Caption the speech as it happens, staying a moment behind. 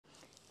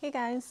Hey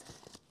guys,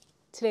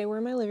 today we're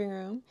in my living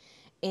room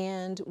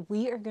and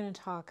we are going to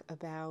talk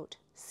about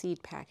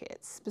seed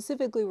packets.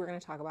 Specifically, we're going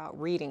to talk about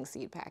reading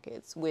seed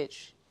packets,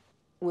 which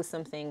was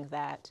something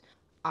that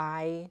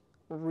I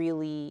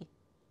really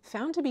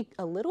found to be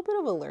a little bit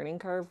of a learning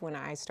curve when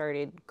I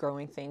started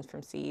growing things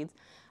from seeds.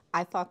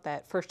 I thought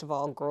that, first of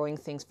all, growing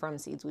things from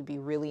seeds would be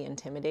really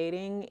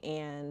intimidating,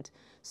 and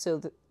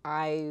so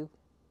I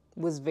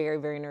was very,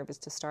 very nervous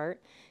to start.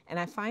 And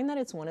I find that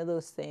it's one of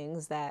those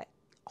things that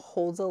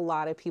holds a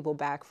lot of people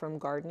back from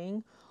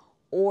gardening.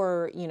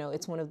 Or,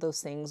 it's one of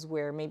those things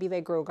where maybe they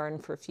grow a garden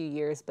for a few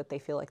years, but they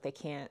feel like they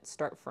can't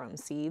start from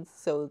seeds.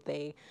 So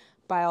they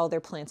buy all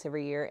their plants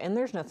every year. And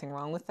there's nothing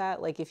wrong with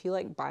that. Like, if you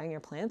like buying your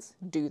plants,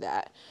 do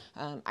that.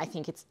 I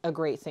think it's a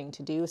great thing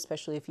to do,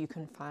 especially if you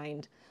can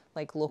find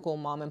like local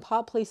mom and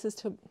pop places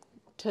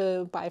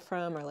to buy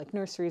from, or like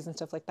nurseries and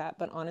stuff like that.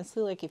 But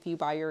honestly, like if you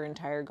buy your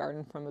entire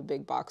garden from a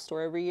big box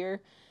store every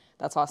year,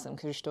 that's awesome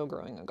because you're still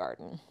growing a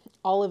garden.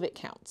 All of it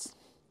counts.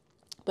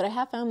 But I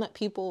have found that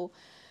people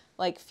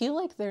like feel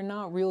like they're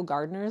not real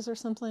gardeners or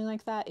something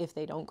like that if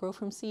they don't grow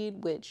from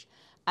seed, which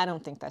I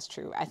don't think that's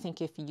true. I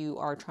think if you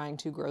are trying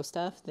to grow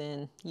stuff,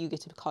 then you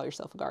get to call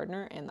yourself a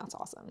gardener, and that's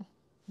awesome.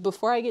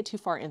 Before I get too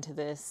far into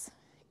this,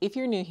 if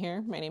you're new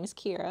here, my name is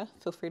Kiera.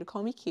 Feel free to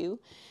call me Q.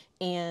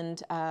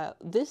 And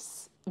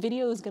this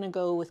video is going to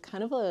go with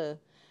kind of a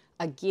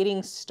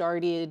getting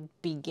started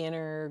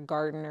beginner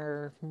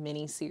gardener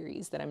mini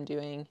series that I'm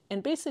doing.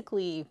 And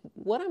basically,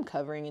 what I'm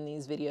covering in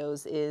these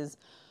videos is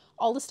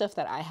all the stuff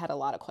that I had a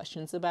lot of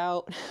questions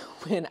about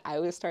when I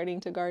was starting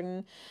to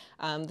garden.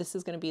 This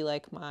is going to be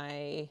like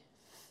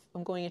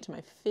I'm going into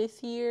my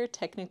 5th year,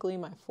 technically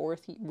my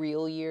 4th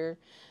real year.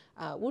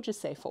 We'll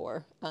just say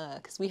 4,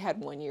 because we had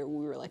 1 year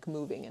we were like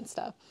moving and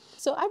stuff.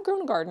 So I've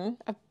grown a garden,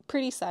 a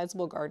pretty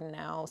sizable garden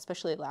now,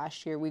 especially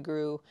last year we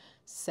grew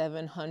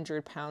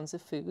 700 pounds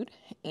of food.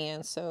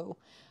 And so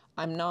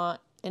I'm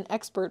not an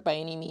expert by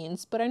any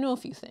means, but I know a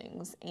few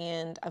things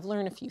and I've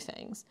learned a few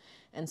things.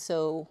 And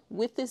so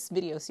with this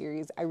video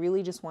series, I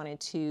really just wanted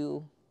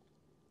to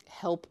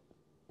help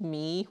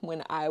me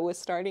when I was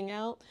starting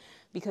out,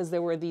 because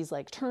there were these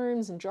like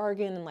terms and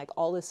jargon and like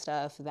all this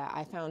stuff that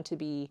I found to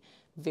be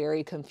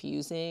very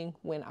confusing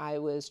when I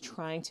was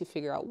trying to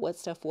figure out what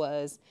stuff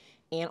was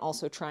and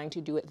also trying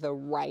to do it the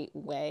right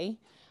way.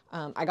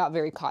 I got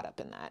very caught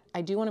up in that.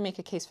 I do want to make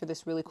a case for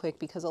this really quick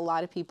because a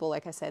lot of people,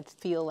 like I said,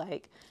 feel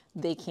like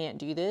they can't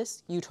do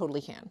this. You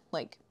totally can.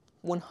 Like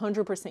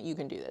 100% you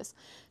can do this.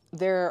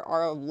 There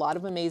are a lot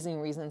of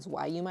amazing reasons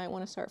why you might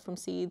want to start from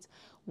seeds.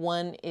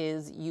 One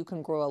is you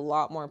can grow a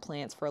lot more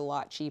plants for a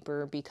lot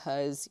cheaper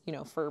because,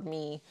 for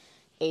me,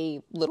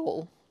 a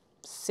little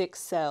 6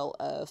 cell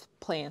of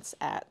plants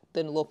at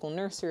the local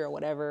nursery or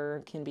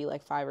whatever can be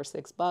like $5 or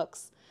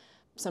 $6.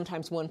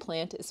 Sometimes one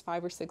plant is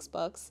 $5 or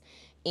 $6,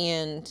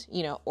 and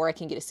or I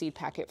can get a seed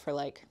packet for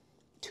like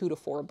 $2 to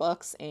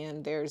 $4,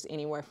 and there's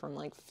anywhere from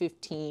like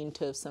 15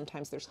 to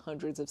sometimes there's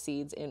hundreds of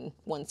seeds in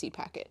one seed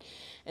packet.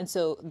 And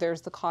so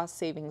there's the cost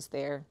savings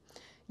there.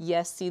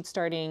 Yes, seed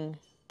starting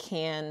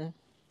can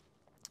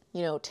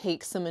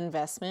take some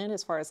investment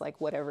as far as like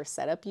whatever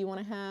setup you want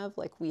to have.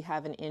 Like we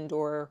have an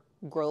indoor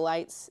grow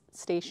lights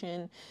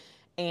station,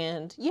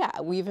 and yeah,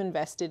 we've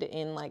invested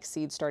in like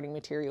seed starting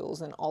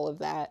materials and all of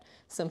that.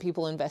 Some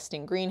people invest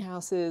in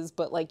greenhouses,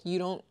 but like you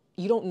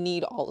don't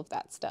need all of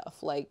that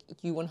stuff. Like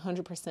you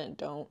 100%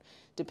 don't.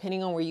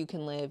 Depending on where you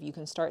can live, you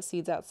can start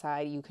seeds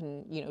outside. You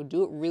can,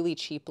 do it really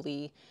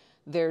cheaply.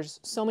 There's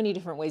so many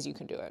different ways you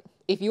can do it.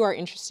 If you are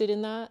interested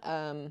in that,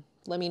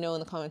 let me know in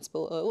the comments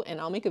below and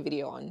I'll make a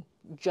video on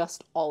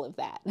just all of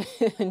that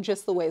and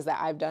just the ways that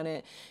I've done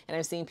it and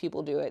I've seen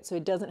people do it. So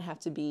it doesn't have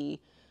to be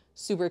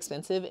super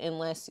expensive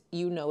unless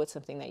it's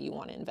something that you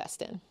want to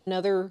invest in.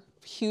 Another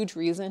huge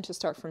reason to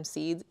start from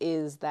seeds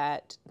is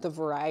that the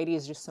variety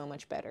is just so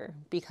much better,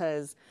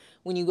 because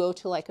when you go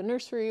to like a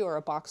nursery or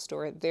a box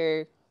store,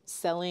 they're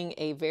selling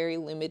a very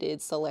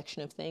limited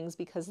selection of things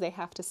because they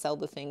have to sell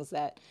the things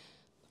that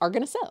are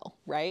going to sell,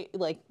 right?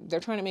 Like they're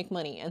trying to make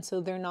money. And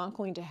so they're not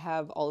going to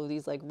have all of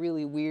these like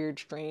really weird,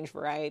 strange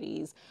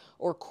varieties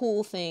or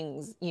cool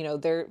things.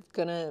 They're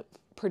going to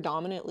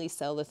predominantly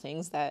sell the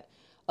things that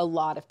a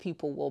lot of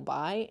people will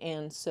buy.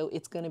 And so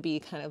it's going to be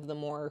kind of the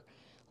more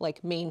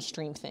like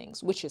mainstream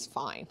things, which is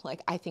fine.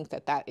 Like I think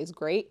that that is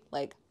great.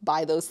 Like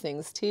buy those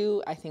things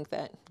too. I think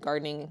that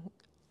gardening,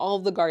 all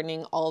of the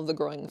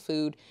growing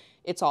food,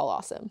 it's all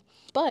awesome.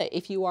 But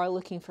if you are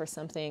looking for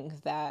something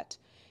that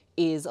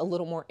is a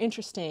little more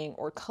interesting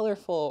or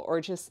colorful, or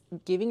just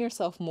giving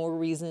yourself more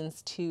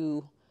reasons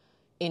to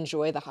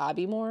enjoy the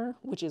hobby more,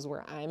 which is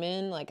where I'm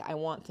in. Like I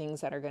want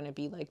things that are going to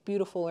be like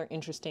beautiful or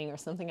interesting or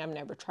something I've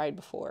never tried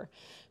before,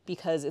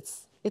 because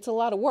it's a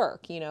lot of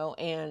work,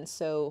 and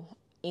so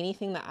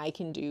anything that I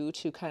can do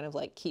to kind of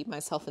like keep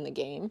myself in the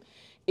game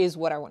is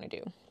what I want to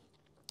do.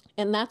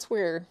 And that's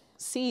where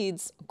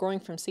growing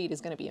from seed is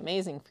going to be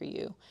amazing for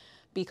you,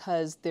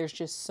 because there's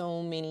just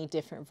so many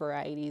different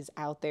varieties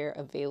out there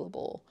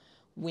available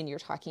when you're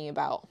talking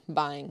about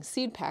buying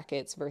seed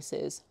packets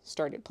versus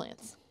started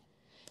plants.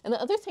 And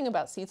the other thing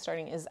about seed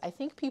starting is I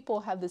think people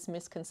have this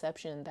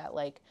misconception that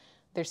like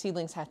their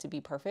seedlings have to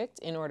be perfect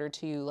in order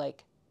to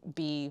like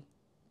be,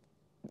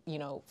 you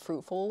know,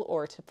 fruitful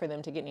or for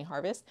them to get any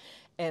harvest.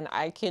 And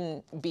I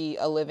can be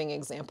a living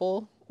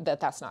example that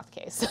that's not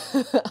the case.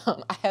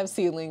 I have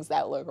seedlings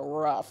that look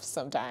rough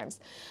sometimes.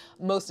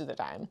 Most of the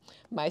time,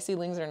 my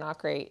seedlings are not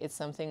great. It's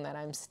something that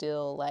I'm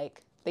still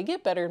like, they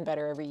get better and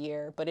better every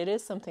year, but it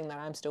is something that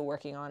I'm still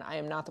working on. I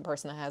am not the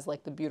person that has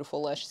like the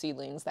beautiful lush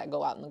seedlings that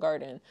go out in the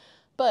garden,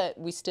 but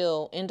we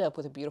still end up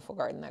with a beautiful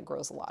garden that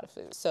grows a lot of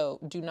food. So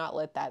do not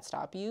let that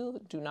stop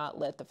you. Do not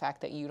let the fact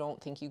that you don't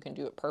think you can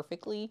do it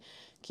perfectly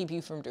keep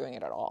you from doing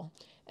it at all.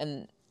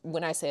 And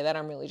when I say that,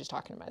 I'm really just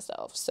talking to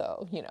myself.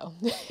 So, you know,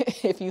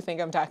 if you think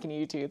I'm talking to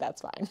you too,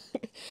 that's fine.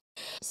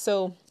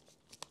 So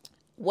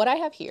what I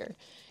have here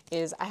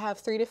is I have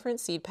 3 different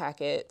seed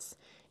packets,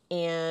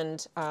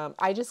 and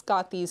I just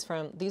got these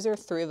are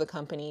 3 of the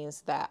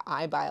companies that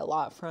I buy a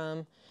lot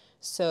from.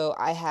 So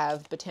I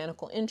have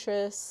Botanical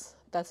Interests.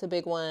 That's a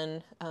big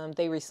one.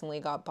 They recently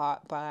got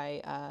bought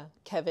by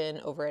Kevin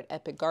over at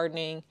Epic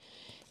Gardening.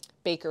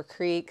 Baker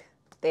Creek.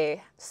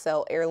 They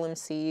sell heirloom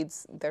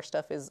seeds. Their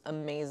stuff is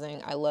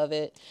amazing. I love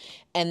it.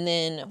 And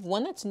then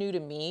one that's new to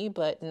me,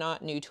 but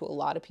not new to a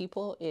lot of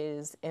people,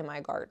 is Am I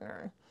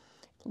Gardener.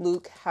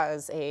 Luke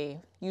has a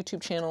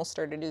YouTube channel,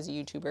 started as a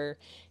YouTuber,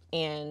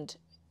 and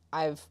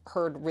I've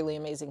heard really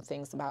amazing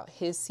things about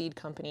his seed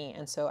company,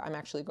 and so I'm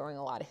actually growing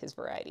a lot of his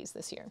varieties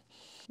this year.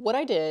 What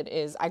I did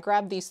is I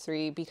grabbed these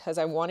 3 because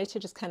I wanted to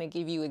just kind of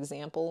give you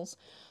examples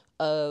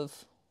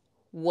of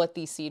what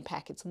these seed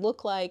packets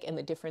look like and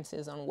the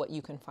differences on what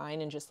you can find,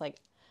 and just like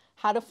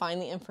how to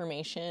find the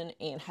information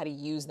and how to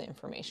use the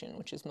information,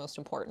 which is most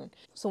important.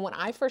 So when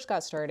I first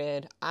got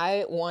started,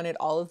 I wanted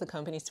all of the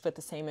companies to put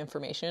the same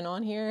information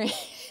on here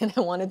and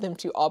I wanted them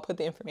to all put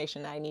the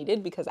information I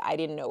needed because I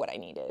didn't know what I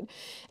needed.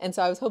 And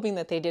so I was hoping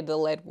that they did the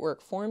lead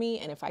work for me,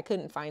 and if I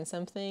couldn't find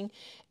something,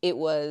 it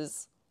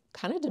was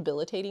kind of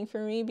debilitating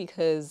for me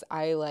because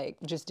I like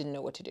just didn't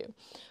know what to do.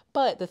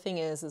 But the thing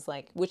is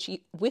like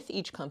with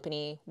each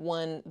company,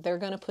 one, they're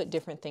going to put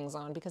different things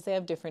on because they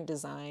have different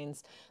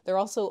designs. They're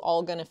also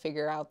all going to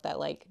figure out that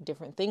like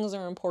different things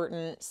are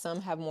important. Some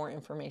have more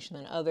information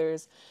than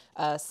others.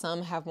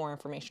 Some have more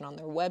information on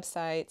their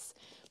websites.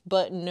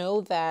 But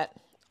know that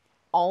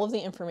all of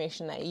the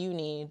information that you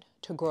need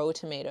to grow a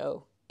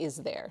tomato is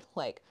there,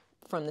 like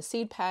from the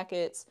seed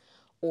packets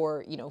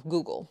or, you know,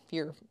 Google,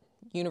 your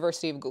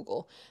University of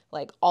Google,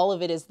 like all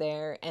of it is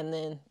there. And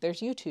then there's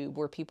YouTube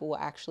where people will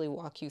actually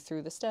walk you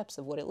through the steps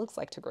of what it looks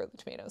like to grow the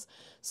tomatoes.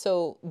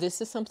 So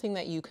this is something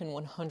that you can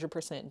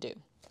 100% do.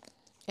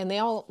 And they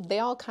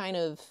all kind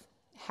of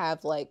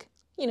have like,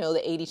 you know, the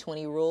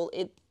 80-20 rule.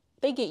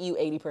 They get you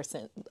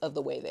 80% of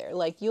the way there.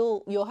 Like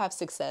you'll have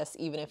success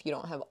even if you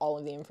don't have all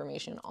of the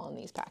information on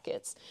these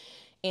packets.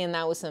 And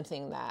that was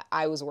something that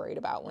I was worried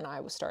about when I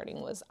was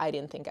starting, was I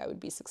didn't think I would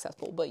be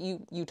successful, but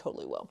you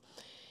totally will.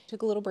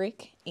 Took a little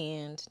break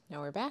and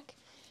now we're back.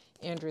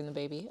 Andrew and the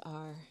baby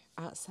are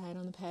outside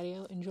on the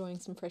patio enjoying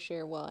some fresh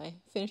air while I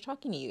finish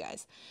talking to you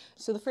guys.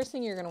 So the first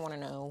thing you're going to want to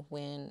know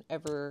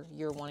whenever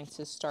you're wanting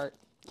to start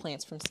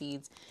plants from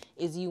seeds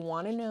is you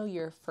want to know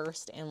your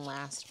first and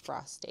last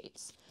frost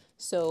dates.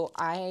 So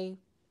I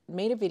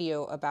made a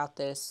video about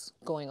this,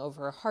 going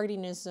over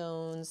hardiness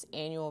zones,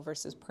 annual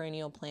versus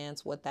perennial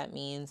plants, what that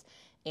means,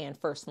 and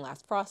first and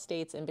last frost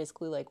dates, and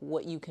basically like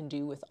what you can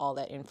do with all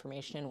that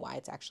information and why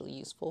it's actually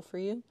useful for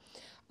you.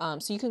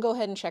 So you can go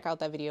ahead and check out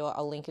that video.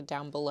 I'll link it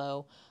down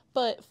below.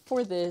 But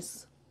for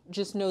this,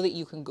 just know that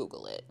you can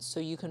Google it.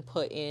 So you can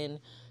put in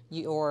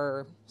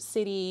your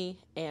city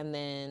and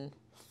then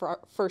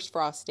first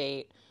frost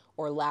date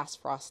or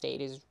last frost date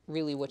is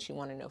really what you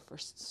want to know for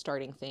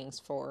starting things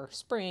for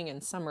spring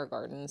and summer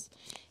gardens.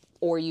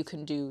 Or you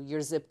can do your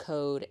zip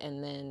code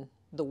and then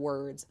the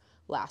words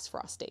last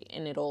frost date,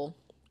 and it'll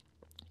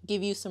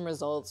give you some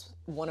results.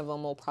 One of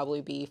them will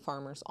probably be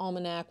Farmer's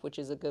Almanac, which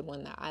is a good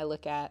one that I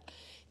look at,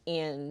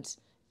 and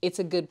it's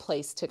a good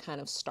place to kind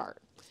of start.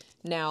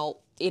 Now,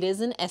 it is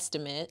an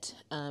estimate,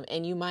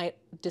 and you might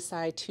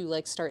decide to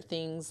like start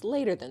things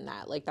later than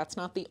that. Like that's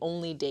not the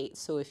only date.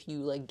 So if you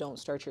like don't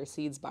start your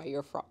seeds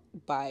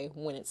by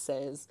when it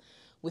says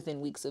within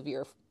weeks of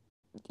your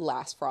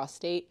last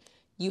frost date,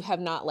 you have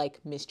not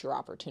like missed your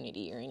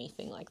opportunity or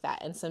anything like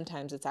that. And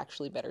sometimes it's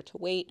actually better to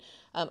wait.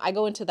 I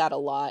go into that a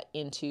lot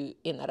in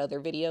that other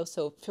video,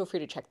 so feel free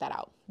to check that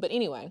out. But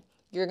anyway,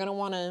 you're gonna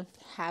wanna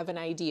have an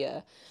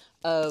idea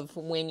of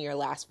when your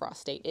last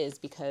frost date is,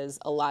 because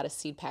a lot of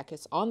seed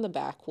packets on the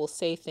back will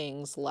say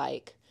things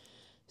like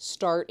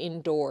start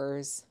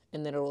indoors,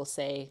 and then it will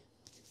say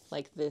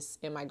like this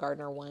Am I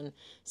Gardener one,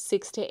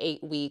 6 to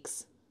 8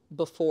 weeks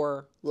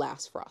before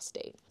last frost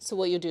date. So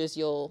what you'll do is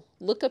you'll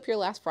look up your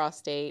last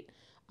frost date,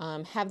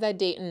 have that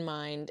date in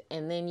mind,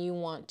 and then you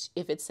want,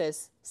 if it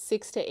says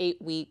 6 to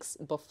 8 weeks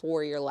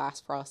before your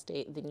last frost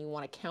date, then you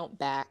want to count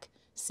back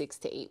 6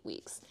 to 8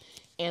 weeks.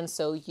 And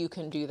so you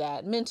can do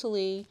that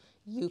mentally.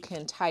 You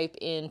can type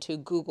into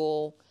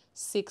Google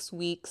 6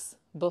 weeks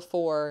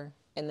before,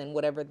 and then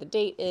whatever the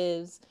date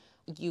is.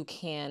 You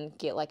can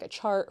get like a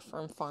chart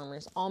from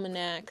Farmer's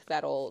Almanac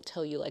that'll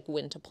tell you like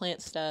when to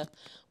plant stuff.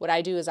 What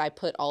I do is I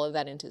put all of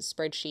that into a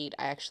spreadsheet.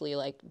 I actually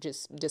like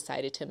just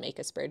decided to make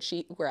a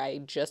spreadsheet where I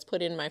just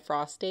put in my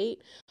frost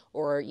date,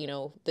 or,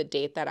 the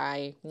date that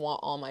I want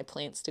all my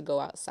plants to go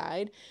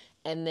outside.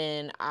 And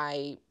then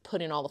I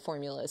put in all the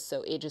formulas,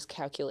 so it just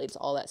calculates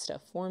all that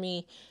stuff for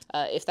me.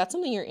 If that's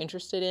something you're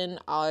interested in,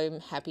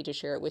 I'm happy to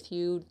share it with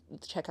you.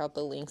 Check out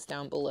the links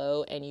down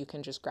below and you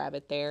can just grab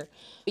it there.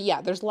 But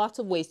yeah, there's lots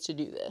of ways to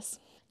do this.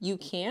 You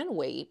can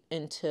wait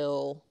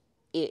until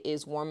it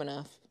is warm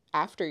enough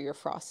after your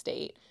frost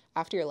date,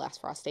 after your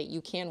last frost date.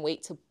 You can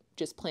wait to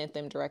just plant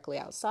them directly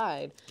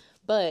outside,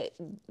 but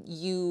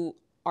you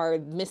are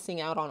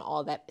missing out on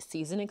all that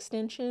season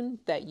extension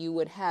that you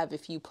would have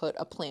if you put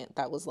a plant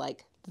that was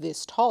like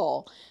this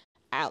tall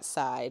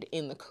outside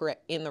in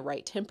the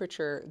right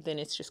temperature. Then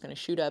it's just going to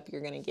shoot up.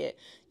 You're going to get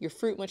your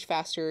fruit much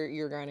faster.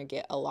 You're going to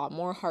get a lot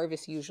more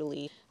harvest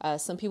usually.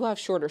 Some people have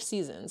shorter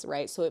seasons,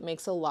 right? So it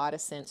makes a lot of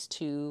sense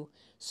to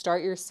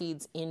start your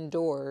seeds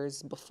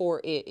indoors before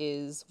it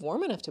is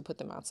warm enough to put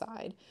them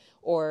outside,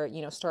 or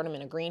start them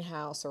in a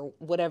greenhouse or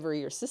whatever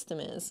your system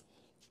is.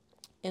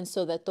 And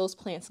so that those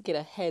plants get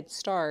a head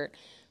start,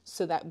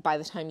 so that by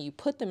the time you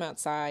put them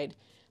outside,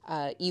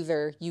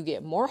 either you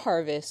get more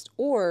harvest,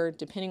 or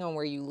depending on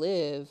where you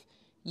live,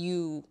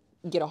 you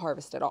get a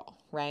harvest at all,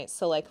 right?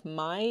 So like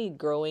my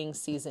growing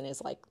season is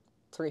like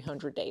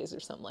 300 days or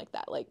something like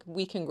that. Like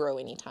we can grow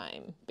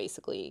anytime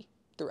basically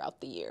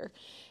throughout the year.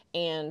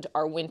 And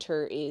our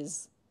winter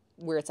is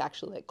where it's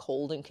actually like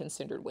cold and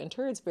considered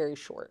winter. It's very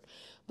short.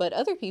 But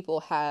other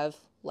people have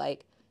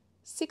like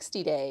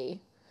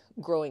 60-day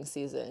growing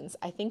seasons.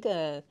 I think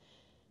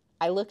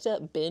I looked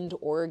up Bend,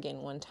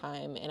 Oregon one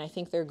time, and I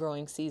think their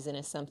growing season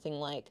is something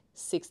like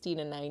 60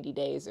 to 90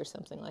 days or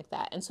something like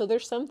that. And so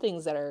there's some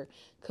things that are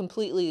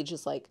completely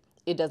just like,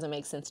 it doesn't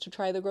make sense to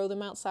try to grow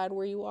them outside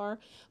where you are.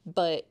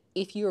 But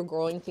if you're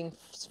growing things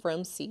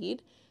from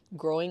seed,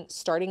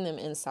 starting them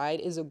inside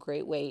is a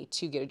great way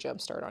to get a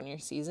jump start on your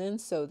season,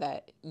 so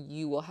that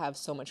you will have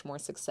so much more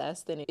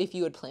success than if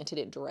you had planted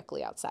it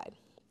directly outside.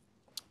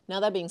 Now,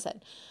 that being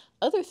said,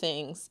 other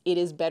things, it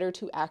is better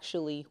to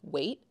actually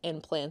wait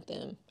and plant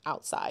them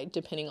outside,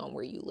 depending on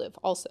where you live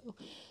also.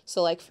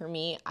 So like for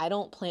me, I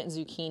don't plant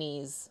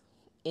zucchinis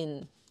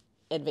in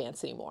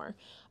advance anymore.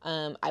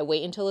 I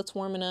wait until it's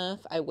warm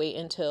enough. I wait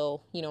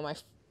until, my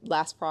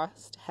last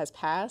frost has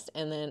passed,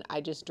 and then I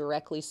just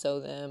directly sow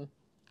them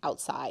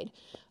outside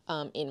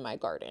in my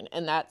garden.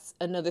 And that's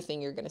another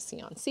thing you're going to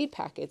see on seed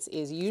packets,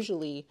 is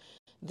usually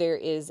there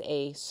is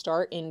a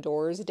start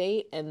indoors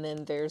date, and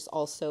then there's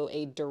also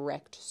a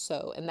direct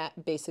sow. And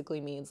that basically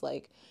means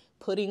like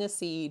putting a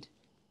seed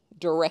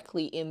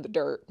directly in the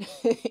dirt,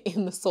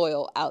 in the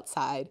soil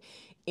outside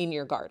in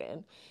your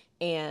garden.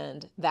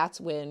 And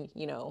that's when,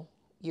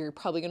 you're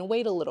probably going to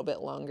wait a little bit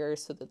longer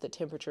so that the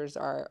temperatures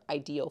are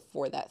ideal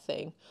for that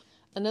thing.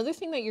 Another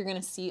thing that you're going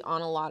to see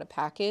on a lot of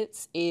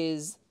packets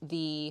is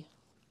the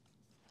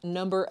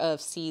number of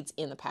seeds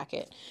in the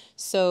packet.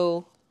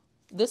 So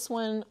this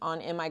one on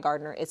In My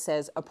Gardener, it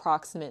says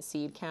approximate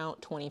seed count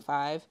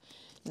 25.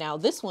 Now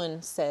this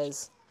one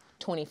says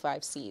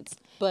 25 seeds,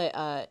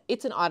 but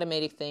it's an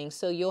automated thing,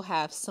 so you'll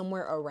have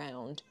somewhere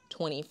around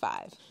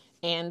 25.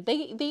 And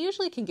they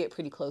usually can get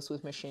pretty close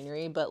with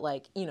machinery, but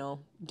like,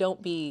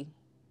 don't be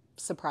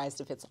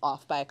surprised if it's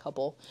off by a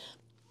couple.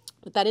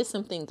 But that is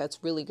something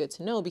that's really good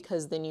to know,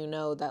 because then you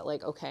know that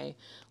like, okay,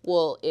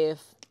 well,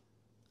 if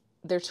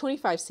there's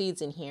 25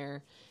 seeds in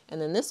here,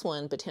 and then this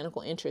one,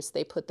 Botanical Interest,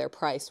 they put their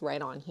price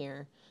right on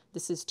here.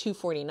 This is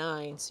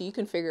 $2.49, so you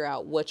can figure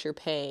out what you're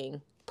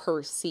paying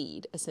per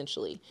seed,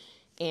 essentially.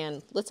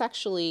 And let's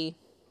actually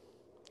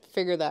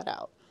figure that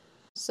out.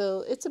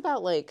 So it's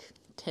about like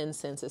 10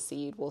 cents a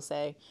seed, we'll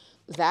say.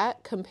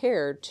 That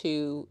compared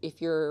to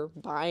if you're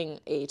buying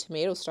a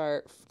tomato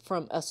start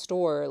from a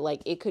store,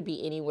 like it could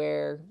be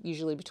anywhere,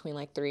 usually between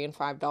like $3 and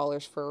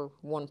 $5 for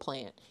one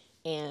plant.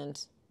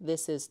 And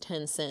this is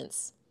 10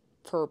 cents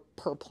per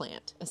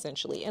plant,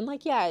 essentially. And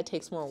like, yeah, it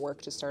takes more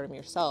work to start them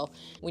yourself.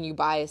 When you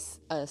buy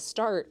a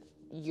start,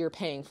 you're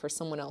paying for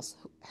someone else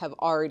who have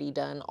already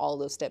done all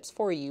those steps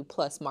for you,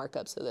 plus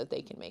markup so that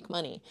they can make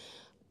money.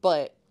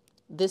 But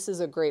this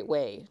is a great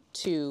way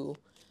to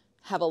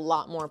have a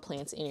lot more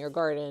plants in your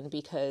garden,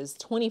 because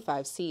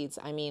 25 seeds,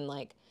 I mean,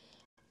 like,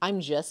 I'm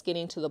just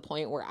getting to the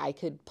point where I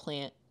could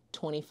plant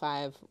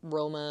 25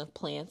 Roma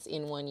plants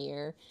in 1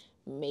 year,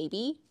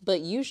 maybe,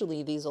 but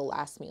usually these will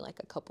last me like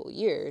a couple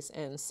years.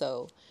 And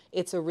so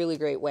it's a really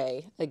great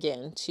way,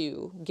 again,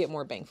 to get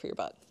more bang for your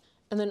buck.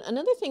 And then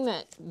another thing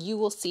that you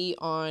will see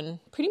on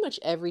pretty much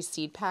every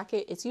seed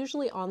packet, it's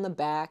usually on the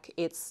back.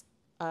 It's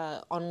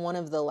on one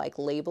of the like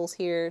labels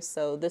here.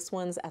 So this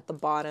one's at the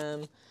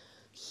bottom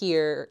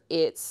here.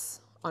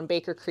 It's on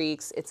Baker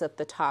Creek's. It's at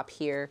the top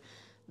here.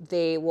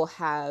 They will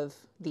have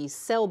these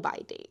sell-by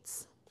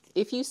dates.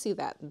 If you see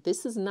that,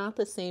 this is not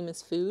the same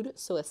as food.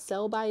 So a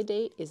sell-by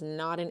date is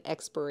not an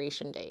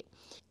expiration date.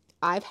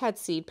 I've had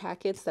seed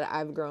packets that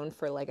I've grown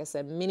for, like I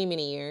said, many,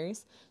 many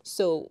years.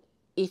 So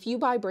if you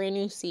buy brand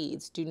new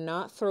seeds, do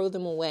not throw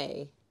them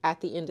away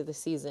at the end of the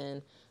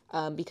season,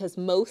 because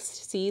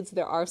most seeds,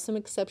 there are some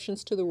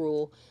exceptions to the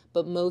rule,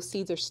 but most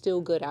seeds are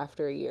still good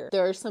after a year.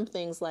 There are some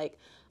things like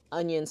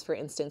onions, for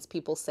instance.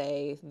 People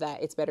say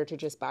that it's better to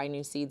just buy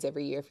new seeds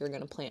every year if you're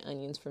going to plant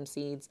onions from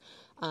seeds.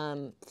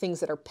 Things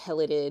that are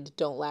pelleted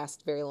don't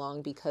last very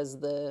long because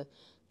the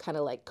kind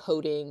of like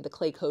coating, the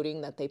clay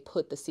coating that they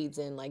put the seeds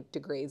in, like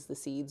degrades the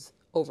seeds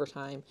over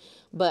time.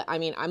 But I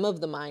mean, I'm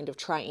of the mind of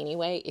try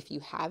anyway if you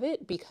have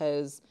it,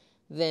 because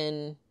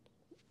then,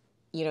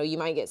 you know, you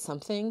might get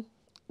something,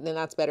 then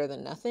that's better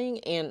than nothing.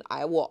 And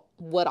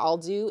what I'll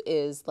do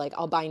is like,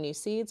 I'll buy new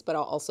seeds, but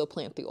I'll also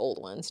plant the old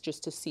ones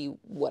just to see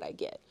what I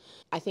get.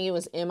 I think it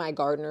was M.I.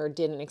 Gardner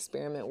did an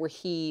experiment where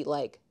he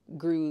like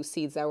grew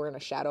seeds that were in a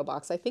shadow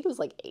box. I think it was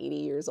like 80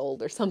 years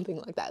old or something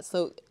like that.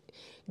 So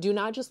do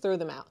not just throw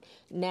them out.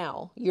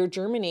 Now, your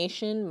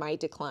germination might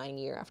decline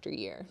year after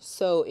year.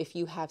 So if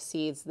you have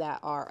seeds that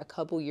are a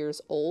couple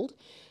years old,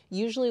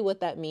 usually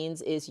what that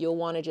means is you'll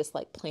want to just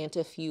like plant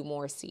a few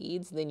more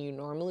seeds than you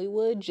normally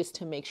would, just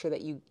to make sure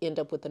that you end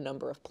up with the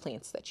number of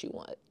plants that you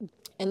want.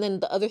 And then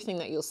the other thing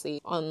that you'll see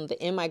on the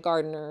M.I.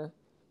 Gardner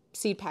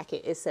seed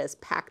packet, it says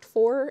packed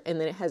for, and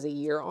then it has a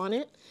year on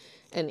it.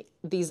 And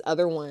these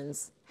other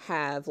ones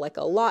have like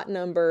a lot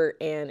number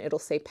and it'll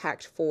say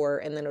packed for,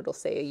 and then it'll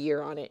say a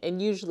year on it.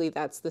 And usually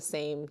that's the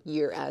same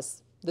year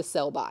as the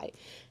sell by.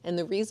 And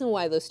the reason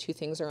why those two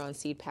things are on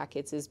seed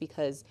packets is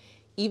because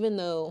even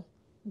though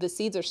the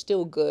seeds are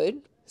still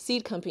good,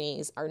 seed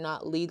companies are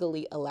not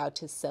legally allowed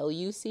to sell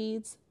you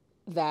seeds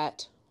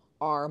that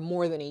are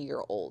more than a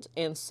year old.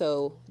 And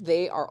so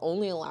they are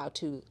only allowed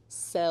to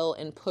sell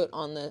and put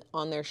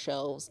on their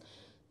shelves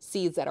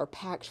seeds that are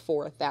packed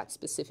for that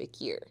specific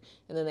year.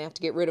 And then they have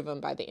to get rid of them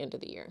by the end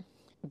of the year.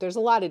 There's a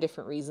lot of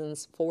different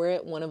reasons for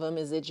it. One of them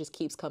is it just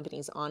keeps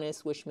companies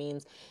honest, which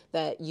means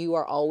that you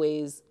are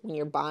always, when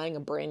you're buying a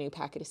brand new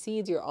packet of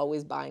seeds, you're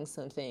always buying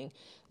something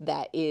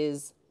that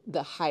is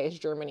the highest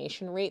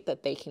germination rate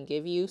that they can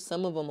give you.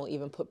 Some of them will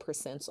even put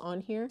percents on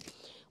here.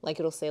 Like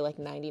it'll say like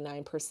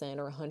 99%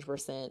 or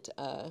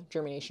 100%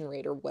 germination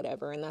rate or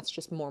whatever. And that's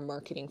just more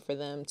marketing for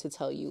them to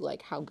tell you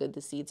like how good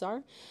the seeds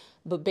are.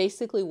 But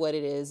basically what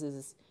it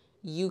is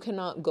you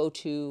cannot go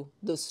to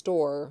the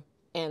store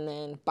and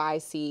then buy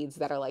seeds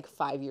that are like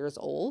 5 years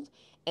old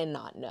and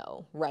not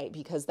know, right?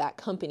 Because that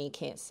company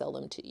can't sell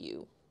them to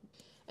you.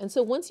 And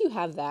so once you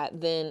have that,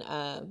 then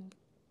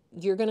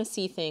you're going to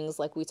see things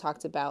like we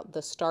talked about,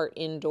 the start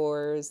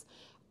indoors,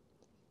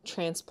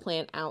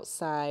 transplant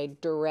outside,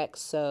 direct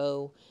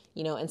sow,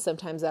 you know, and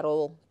sometimes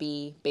that'll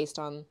be based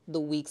on the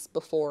weeks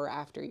before or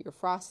after your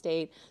frost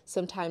date.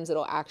 Sometimes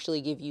it'll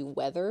actually give you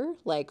weather,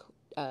 like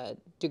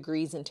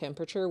degrees in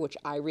temperature, which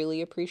I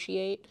really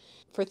appreciate.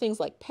 For things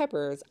like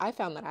peppers, I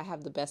found that I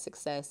have the best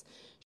success.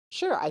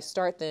 Sure, I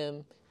start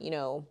them,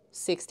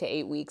 6 to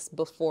 8 weeks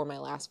before my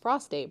last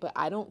frost date, but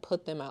I don't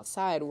put them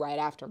outside right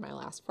after my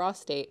last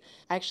frost date.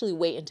 I actually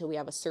wait until we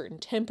have a certain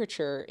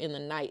temperature in the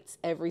nights,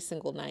 every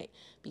single night,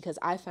 because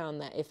I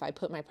found that if I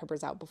put my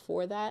peppers out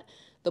before that,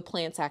 the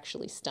plants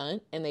actually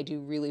stunt and they do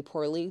really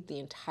poorly the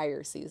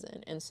entire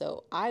season. And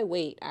so I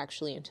wait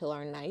actually until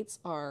our nights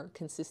are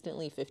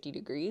consistently 50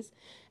 degrees,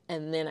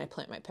 and then I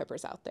plant my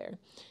peppers out there.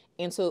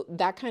 And so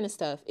that kind of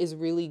stuff is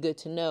really good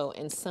to know.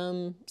 And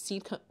some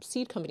seed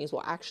companies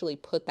will actually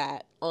put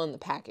that on the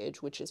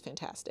package, which is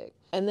fantastic.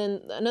 And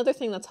then another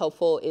thing that's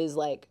helpful is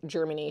like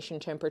germination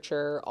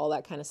temperature, all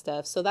that kind of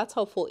stuff. So that's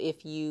helpful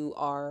if you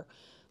are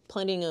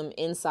planting them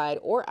inside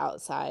or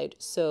outside.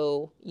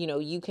 So,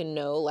 you can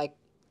know, like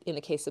in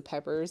the case of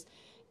peppers,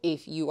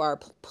 if you are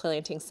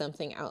planting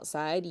something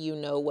outside, you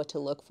know what to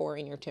look for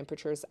in your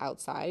temperatures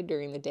outside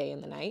during the day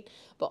and the night.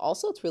 But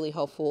also it's really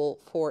helpful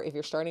for if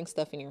you're starting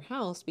stuff in your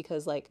house,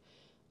 because like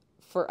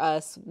for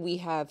us, we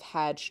have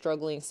had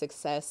struggling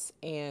success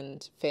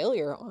and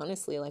failure,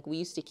 honestly. Like we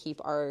used to keep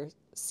our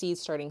seed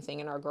starting thing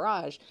in our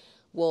garage.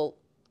 Well,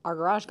 our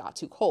garage got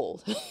too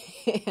cold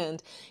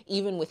and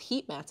even with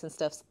heat mats and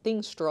stuff,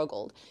 things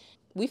struggled.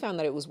 We found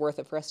that it was worth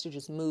it for us to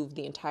just move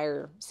the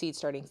entire seed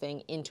starting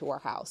thing into our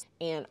house.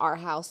 And our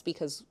house,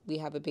 because we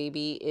have a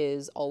baby,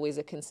 is always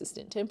a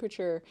consistent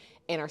temperature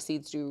and our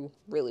seeds do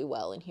really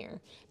well in here.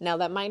 Now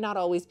that might not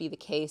always be the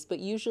case, but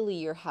usually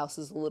your house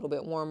is a little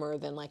bit warmer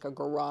than like a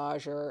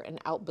garage or an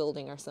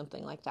outbuilding or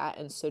something like that.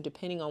 And so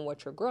depending on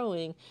what you're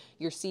growing,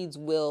 your seeds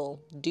will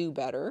do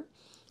better,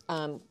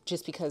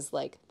 just because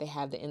like they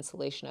have the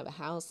insulation of a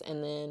house.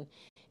 And then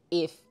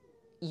if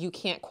you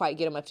can't quite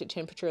get them up to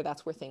temperature,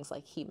 that's where things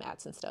like heat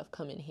mats and stuff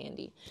come in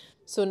handy.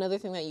 So another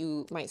thing that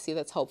you might see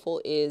that's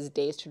helpful is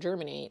days to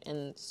germinate.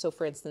 And so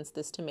for instance,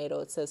 this tomato,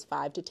 it says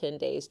 5 to 10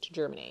 days to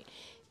germinate.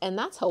 And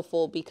that's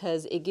helpful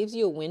because it gives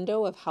you a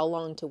window of how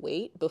long to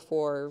wait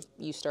before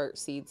you start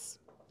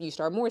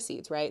more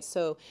seeds, right?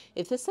 So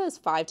if this says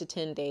 5 to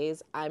 10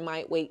 days, I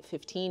might wait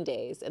 15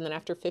 days. And then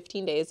after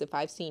 15 days, if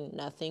I've seen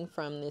nothing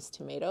from this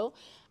tomato,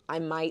 I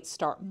might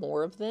start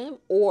more of them,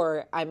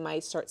 or I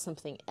might start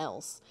something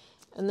else.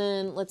 And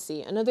then let's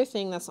see, another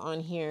thing that's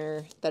on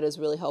here that is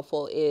really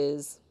helpful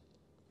is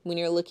when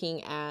you're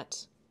looking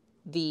at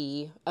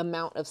the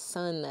amount of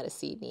sun that a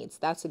seed needs.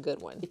 That's a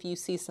good one. If you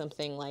see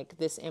something like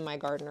this In My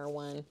Gardener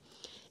one,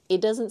 it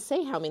doesn't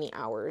say how many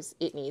hours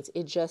it needs.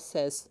 It just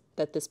says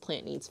that this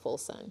plant needs full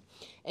sun.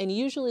 And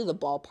usually the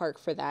ballpark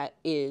for that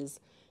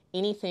is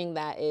anything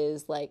that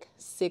is like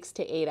 6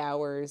 to 8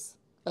 hours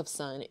of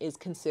sun is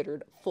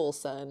considered full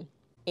sun.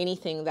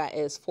 Anything that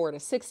is 4 to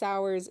 6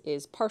 hours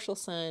is partial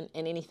sun,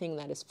 and anything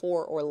that is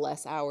 4 or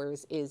less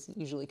hours is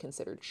usually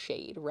considered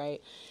shade,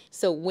 right?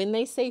 So when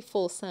they say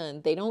full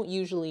sun, they don't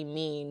usually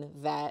mean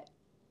that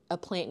a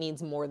plant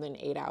needs more than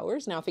 8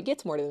 hours. Now, if it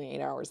gets more than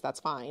 8 hours, that's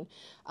fine.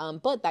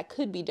 But that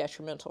could be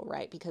detrimental,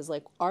 right? Because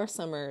like our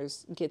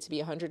summers get to be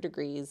 100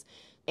 degrees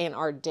and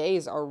our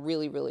days are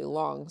really, really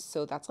long.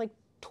 So that's like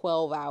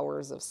 12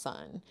 hours of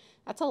sun.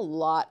 That's a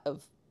lot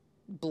of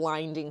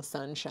blinding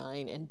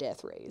sunshine and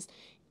death rays.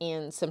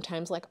 And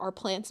sometimes like our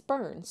plants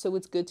burn. So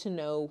it's good to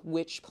know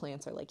which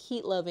plants are like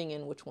heat loving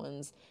and which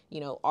ones,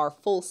 are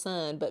full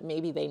sun, but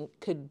maybe they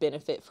could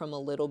benefit from a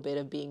little bit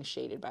of being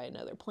shaded by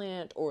another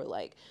plant, or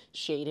like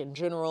shade in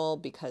general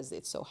because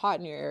it's so hot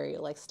in your area,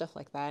 like stuff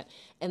like that.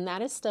 And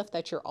that is stuff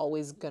that you're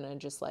always gonna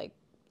just like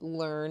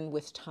learn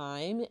with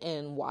time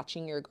and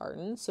watching your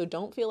garden. So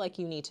don't feel like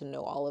you need to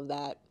know all of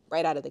that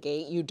right out of the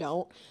gate. You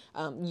don't.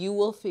 You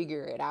will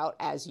figure it out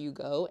as you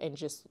go, and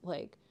just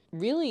like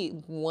really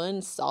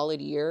one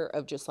solid year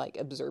of just like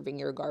observing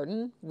your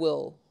garden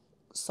will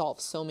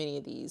solve so many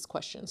of these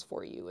questions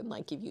for you and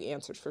like give you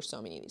answers for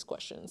so many of these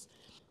questions.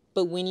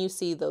 But when you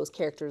see those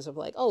characters of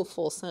like, oh,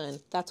 full sun,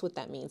 that's what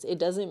that means. It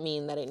doesn't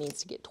mean that it needs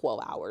to get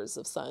 12 hours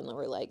of sun,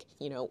 or like,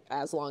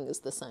 as long as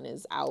the sun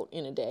is out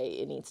in a day,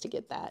 it needs to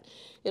get that.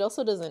 It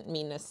also doesn't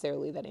mean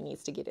necessarily that it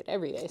needs to get it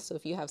every day. So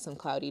if you have some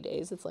cloudy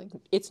days, it's like,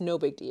 it's no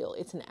big deal.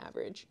 It's an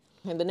average.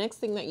 And the next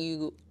thing that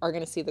you are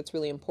going to see that's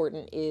really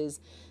important is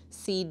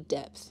seed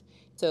depth.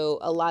 So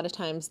a lot of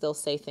times they'll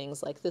say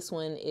things like this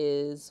one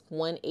is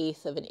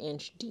 1/8 of an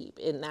inch deep.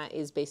 And that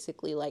is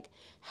basically like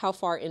how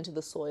far into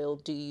the soil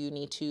do you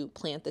need to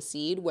plant the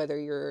seed, whether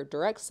you're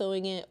direct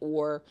sowing it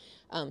or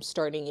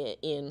starting it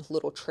in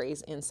little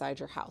trays inside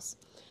your house.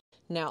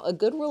 Now, a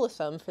good rule of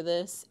thumb for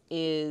this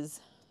is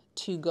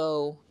to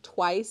go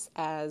twice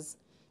as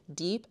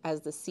deep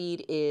as the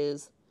seed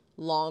is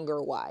long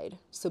or wide.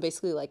 So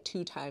basically like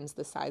 2 times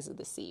the size of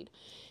the seed.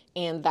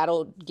 And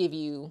that'll give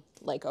you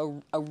like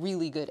a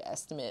really good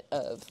estimate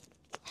of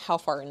how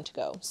far in to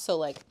go. So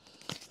like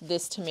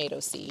this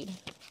tomato seed,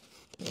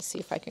 let me see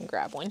if I can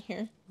grab one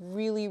here.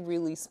 Really,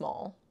 really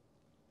small.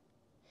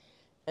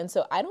 And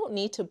so I don't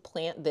need to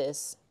plant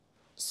this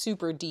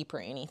super deep or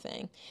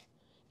anything.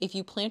 If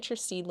you plant your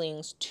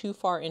seedlings too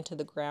far into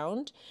the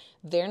ground,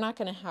 they're not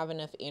going to have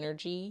enough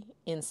energy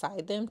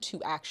inside them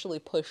to actually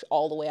push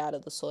all the way out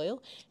of the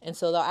soil. And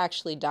so they'll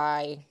actually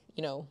die,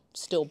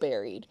 still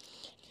buried.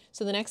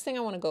 So the next thing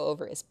I want to go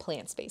over is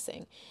plant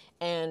spacing.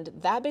 And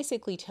that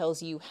basically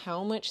tells you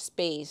how much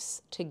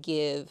space to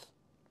give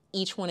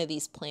each one of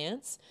these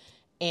plants.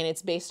 And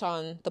it's based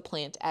on the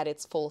plant at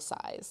its full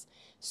size.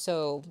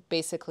 So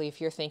basically,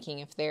 if you're thinking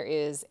if there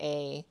is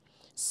a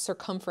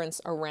circumference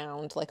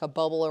around, like a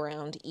bubble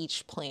around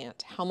each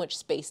plant, how much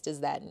space does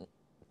that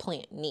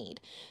plant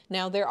need?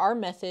 Now, there are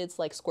methods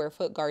like square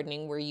foot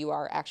gardening where you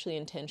are actually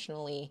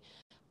intentionally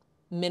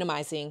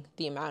minimizing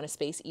the amount of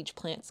space each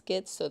plant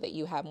gets so that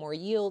you have more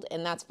yield,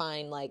 and that's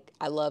fine. Like,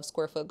 I love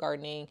square foot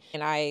gardening,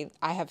 and I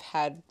have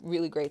had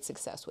really great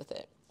success with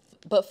it.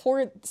 But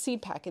for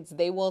seed packets,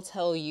 they will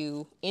tell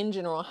you in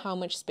general how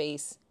much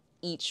space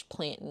each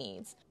plant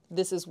needs.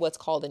 This is what's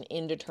called an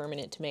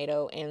indeterminate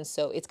tomato, and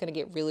so it's going to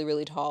get really,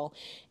 really tall.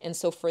 And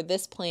so for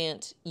this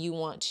plant, you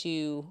want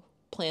to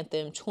plant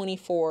them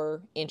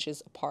 24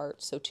 inches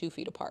apart, so 2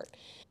 feet apart.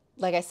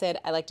 Like I said,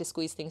 I like to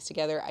squeeze things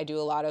together. I do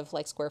a lot of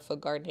like square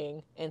foot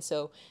gardening. And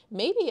so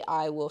maybe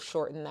I will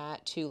shorten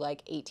that to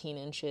like 18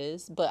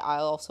 inches, but I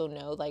also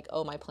know like,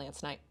 oh, my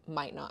plants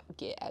might not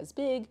get as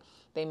big.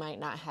 They might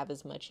not have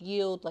as much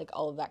yield, like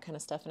all of that kind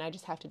of stuff. And I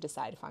just have to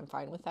decide if I'm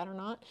fine with that or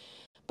not.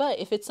 But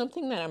if it's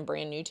something that I'm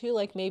brand new to,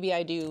 like maybe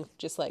I do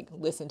just like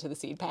listen to the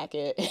seed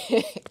packet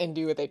and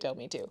do what they tell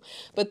me to.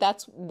 But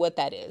that's what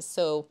that is.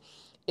 So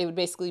it would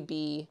basically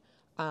be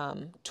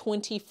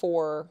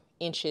 24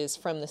 inches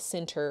from the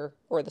center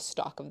or the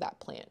stalk of that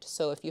plant.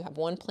 So if you have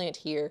one plant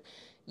here,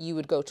 you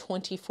would go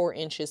 24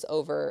 inches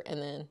over and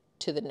then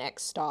to the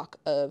next stalk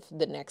of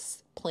the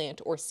next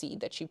plant or seed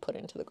that you put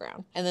into the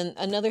ground. And then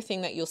another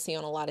thing that you'll see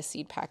on a lot of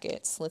seed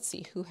packets, let's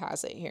see who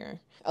has it here.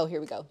 Oh,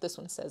 here we go. This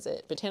one says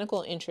it.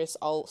 Botanical Interest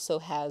also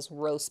has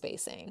row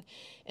spacing.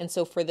 And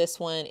so for this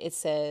one, it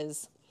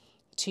says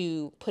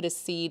to put a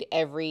seed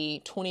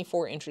every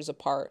 24 inches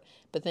apart,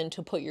 but then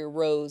to put your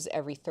rows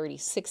every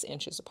 36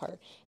 inches apart.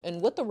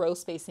 And what the row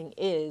spacing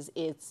is,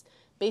 it's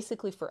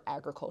basically for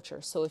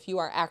agriculture. So if you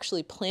are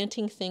actually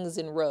planting things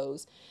in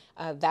rows,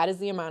 that is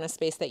the amount of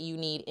space that you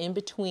need in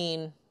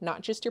between,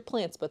 not just your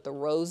plants, but the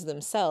rows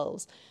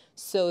themselves,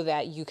 so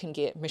that you can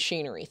get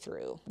machinery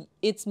through.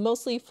 It's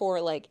mostly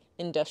for like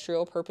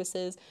industrial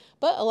purposes,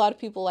 but a lot of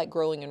people like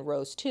growing in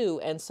rows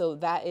too. And so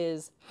that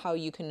is how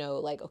you can know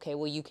like, okay,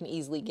 well, you can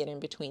easily get in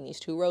between these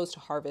two rows to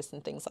harvest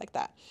and things like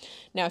that.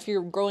 Now, if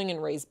you're growing in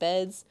raised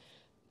beds,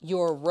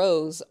 your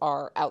rows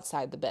are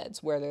outside the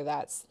beds, whether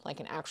that's like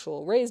an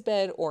actual raised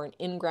bed or an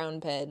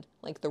in-ground bed,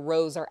 like the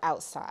rows are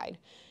outside.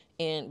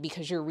 And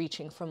because you're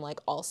reaching from like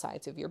all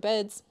sides of your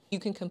beds, you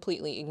can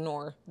completely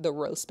ignore the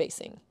row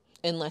spacing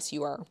unless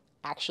you are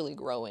actually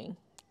growing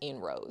in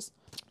rows.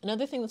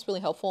 Another thing that's really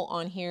helpful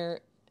on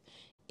here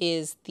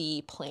is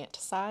the plant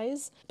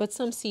size, but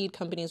some seed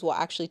companies will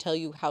actually tell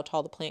you how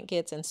tall the plant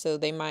gets. And so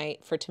they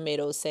might, for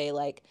tomatoes, say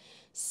like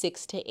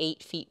 6 to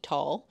 8 feet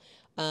tall.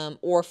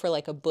 Or for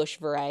like a bush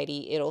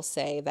variety, it'll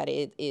say that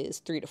it is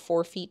 3 to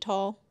 4 feet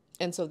tall.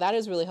 And so that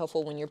is really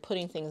helpful when you're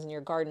putting things in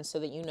your garden so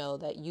that you know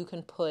that you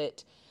can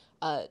put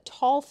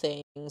tall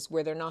things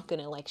where they're not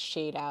going to like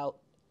shade out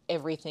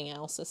everything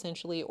else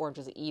essentially, or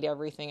just eat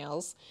everything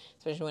else,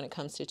 especially when it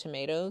comes to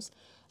tomatoes,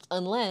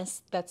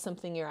 unless that's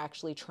something you're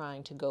actually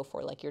trying to go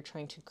for, like you're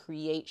trying to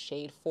create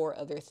shade for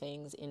other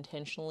things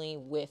intentionally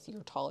with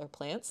your taller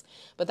plants.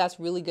 But that's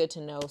really good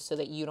to know so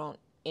that you don't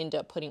end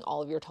up putting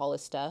all of your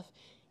tallest stuff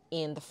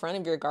in the front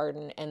of your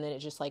garden and then it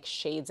just like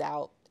shades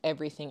out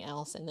everything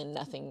else and then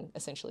nothing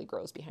essentially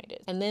grows behind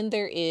it. And then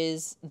there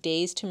is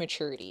days to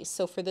maturity.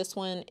 So for this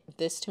one,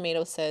 this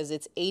tomato says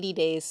it's 80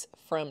 days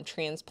from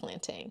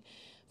transplanting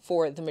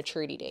for the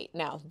maturity date.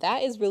 Now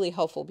that is really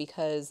helpful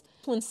because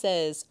this one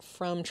says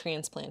from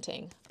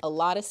transplanting. A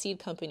lot of seed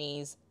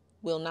companies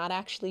will not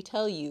actually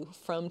tell you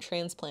from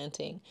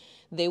transplanting.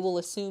 They will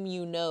assume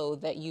you know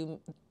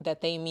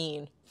that they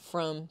mean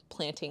from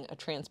planting a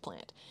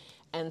transplant.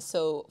 And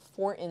so,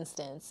 for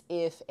instance,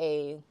 if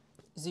a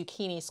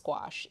zucchini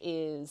squash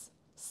is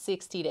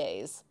 60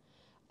 days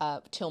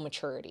till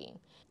maturity,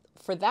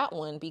 for that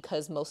one,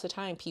 because most of the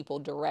time people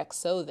direct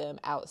sow them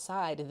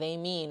outside, they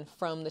mean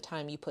from the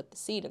time you put the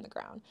seed in the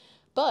ground.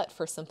 But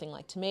for something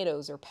like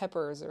tomatoes or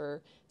peppers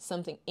or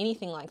something,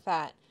 anything like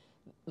that,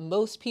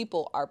 most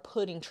people are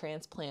putting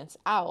transplants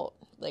out,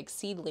 like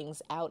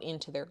seedlings out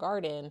into their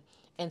garden.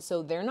 And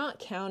so they're not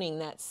counting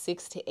that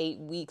 6 to 8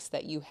 weeks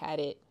that you had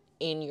it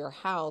in your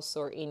house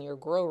or in your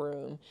grow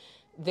room.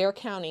 They're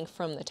counting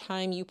from the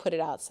time you put it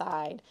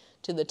outside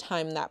to the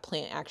time that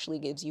plant actually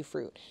gives you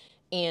fruit.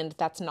 And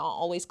that's not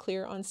always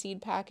clear on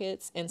seed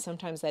packets. And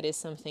sometimes that is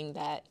something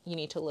that you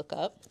need to look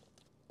up,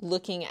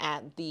 looking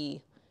at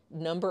the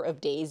number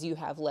of days you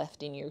have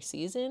left in your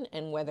season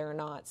and whether or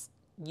not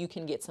you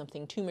can get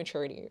something to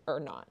maturity or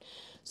not.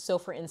 So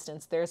for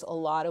instance, there's a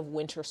lot of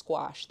winter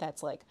squash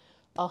that's like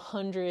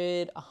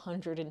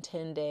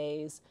 110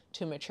 days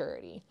to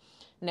maturity.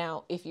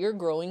 Now, if your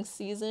growing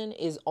season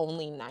is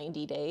only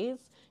 90 days,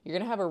 you're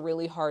going to have a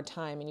really hard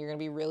time and you're going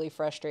to be really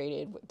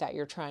frustrated that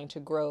you're trying to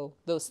grow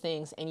those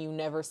things and you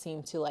never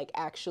seem to like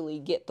actually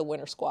get the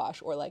winter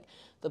squash, or like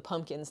the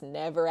pumpkins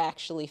never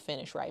actually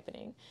finish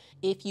ripening.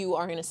 If you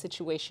are in a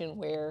situation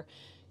where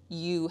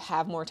you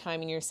have more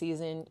time in your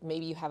season,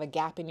 maybe you have a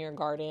gap in your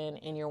garden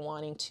and you're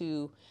wanting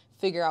to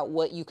figure out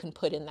what you can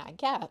put in that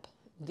gap,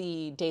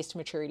 the days to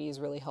maturity is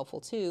really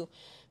helpful too,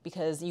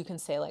 because you can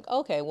say like,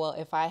 okay, well,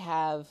 if I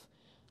have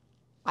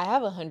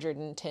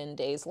 110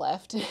 days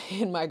left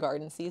in my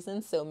garden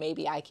season, so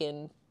maybe I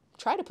can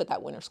try to put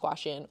that winter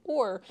squash in.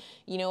 Or,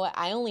 you know what,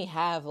 I only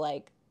have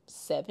like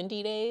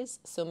 70 days,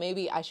 so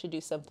maybe I should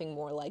do something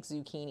more like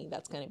zucchini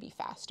that's going to be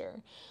faster.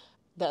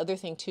 The other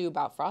thing too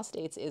about frost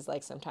dates is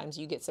like sometimes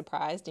you get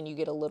surprised and you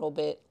get a little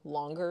bit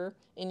longer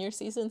in your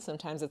season.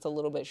 Sometimes it's a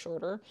little bit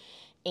shorter.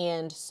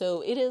 And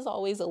so it is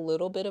always a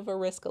little bit of a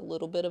risk, a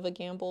little bit of a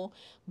gamble.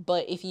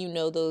 But if you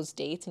know those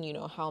dates and you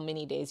know how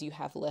many days you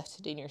have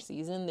left in your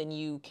season, then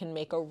you can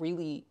make a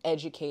really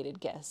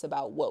educated guess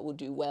about what will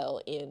do well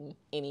in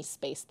any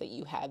space that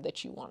you have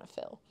that you want to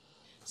fill.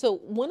 So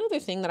one other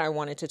thing that I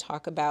wanted to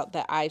talk about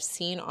that I've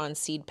seen on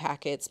seed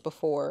packets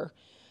before,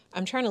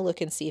 I'm trying to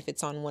look and see if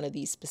it's on one of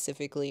these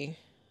specifically,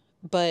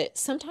 but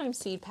sometimes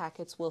seed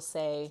packets will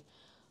say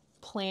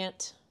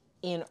plant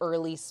in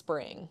early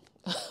spring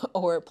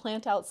or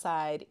plant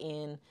outside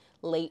in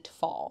late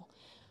fall.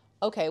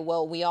 Okay,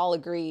 well, we all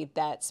agree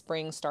that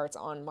spring starts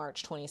on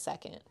March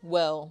 22nd.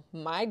 Well,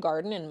 my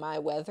garden and my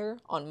weather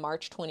on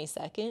March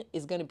 22nd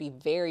is going to be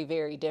very,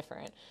 very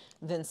different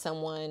than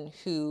someone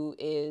who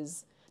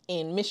is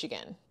in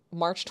Michigan.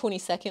 March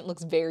 22nd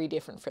looks very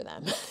different for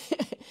them.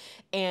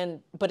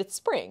 But it's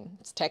spring.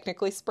 It's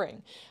technically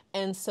spring.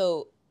 And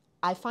so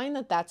I find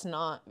that that's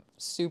not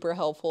super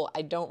helpful.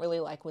 I don't really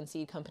like when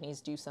seed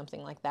companies do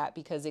something like that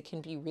because it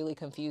can be really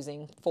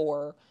confusing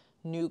for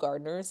new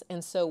gardeners.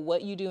 And so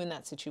what you do in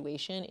that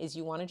situation is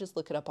you want to just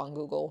look it up on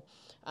Google.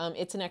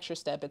 It's an extra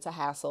step. It's a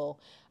hassle.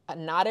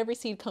 Not every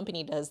seed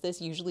company does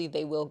this. Usually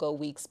they will go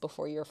weeks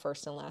before your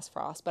first and last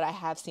frost, but I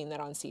have seen that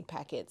on seed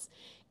packets.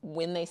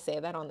 When they say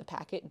that on the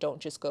packet, don't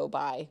just go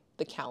by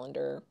the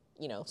calendar,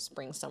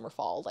 spring, summer,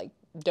 fall. Like,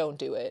 don't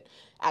do it.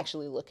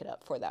 Actually look it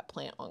up for that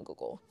plant on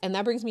Google. And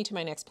that brings me to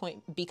my next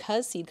point.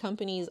 Because seed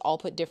companies all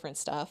put different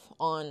stuff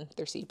on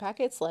their seed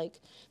packets, like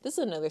this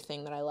is another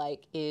thing that I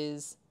like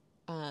is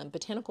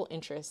botanical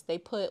interest. They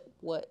put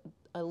what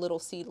a little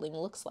seedling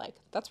looks like.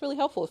 That's really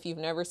helpful if you've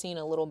never seen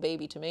a little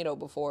baby tomato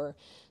before,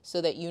 so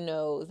that you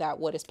know that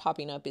what is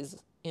popping up is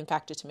in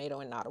fact a tomato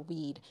and not a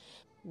weed.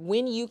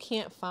 When you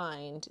can't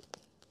find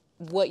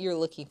what you're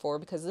looking for,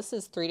 because this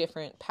is 3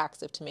 different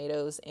packs of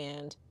tomatoes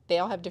and they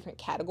all have different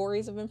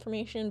categories of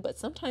information, but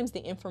sometimes the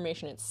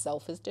information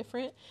itself is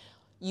different,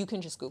 you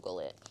can just Google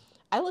it.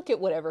 I look at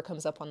whatever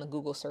comes up on the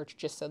Google search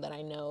just so that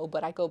I know,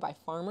 but I go by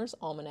Farmer's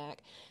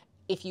Almanac.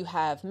 If you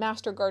have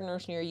master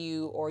gardeners near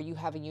you, or you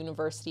have a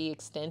university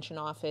extension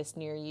office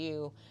near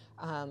you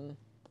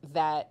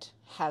that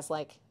has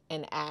like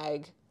an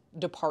ag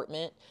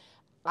department,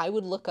 I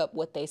would look up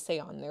what they say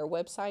on their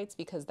websites,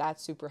 because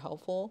that's super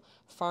helpful.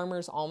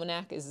 Farmer's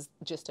Almanac is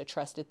just a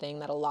trusted thing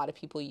that a lot of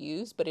people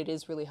use, but it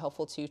is really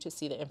helpful too to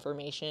see the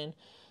information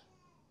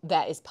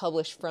that is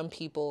published from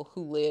people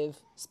who live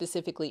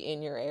specifically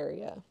in your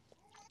area.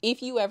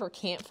 If you ever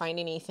can't find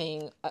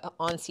anything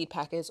on seed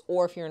packets,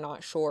 or if you're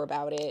not sure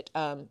about it,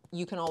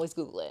 you can always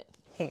Google it.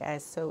 Hey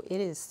guys, so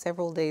it is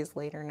several days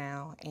later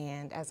now,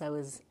 and as I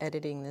was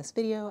editing this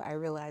video, I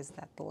realized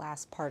that the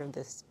last part of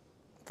this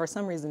for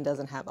some reason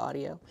doesn't have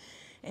audio.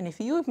 And if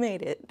you have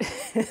made it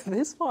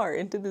this far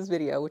into this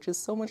video, which is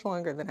so much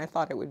longer than I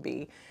thought it would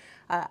be,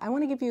 I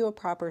want to give you a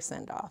proper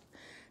send-off.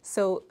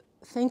 So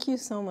thank you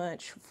so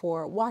much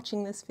for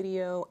watching this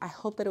video. I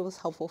hope that it was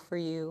helpful for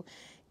you.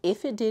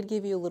 If it did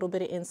give you a little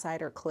bit of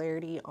insight or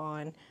clarity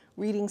on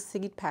reading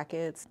seed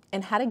packets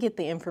and how to get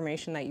the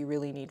information that you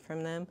really need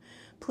from them,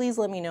 please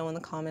let me know in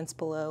the comments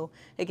below.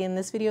 Again,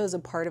 this video is a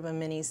part of a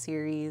mini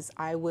series.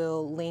 I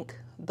will link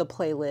the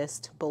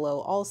playlist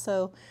below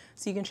also,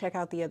 so you can check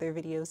out the other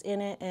videos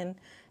in it. And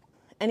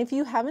if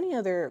you have any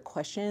other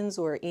questions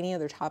or any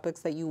other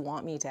topics that you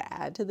want me to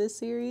add to this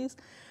series,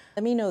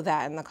 let me know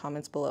that in the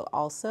comments below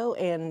also.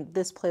 And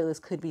this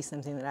playlist could be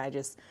something that I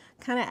just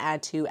kind of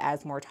add to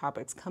as more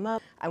topics come up.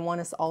 I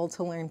want us all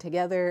to learn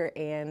together,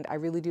 and I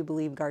really do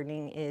believe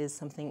gardening is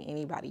something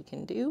anybody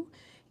can do.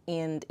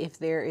 And if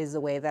there is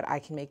a way that I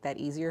can make that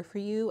easier for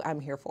you, I'm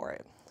here for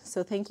it.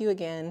 So thank you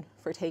again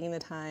for taking the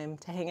time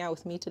to hang out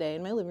with me today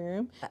in my living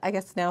room. I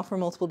guess now for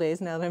multiple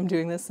days now that I'm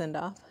doing this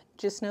send-off.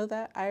 Just know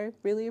that I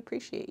really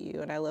appreciate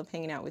you and I love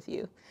hanging out with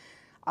you.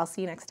 I'll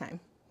see you next time.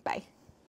 Bye.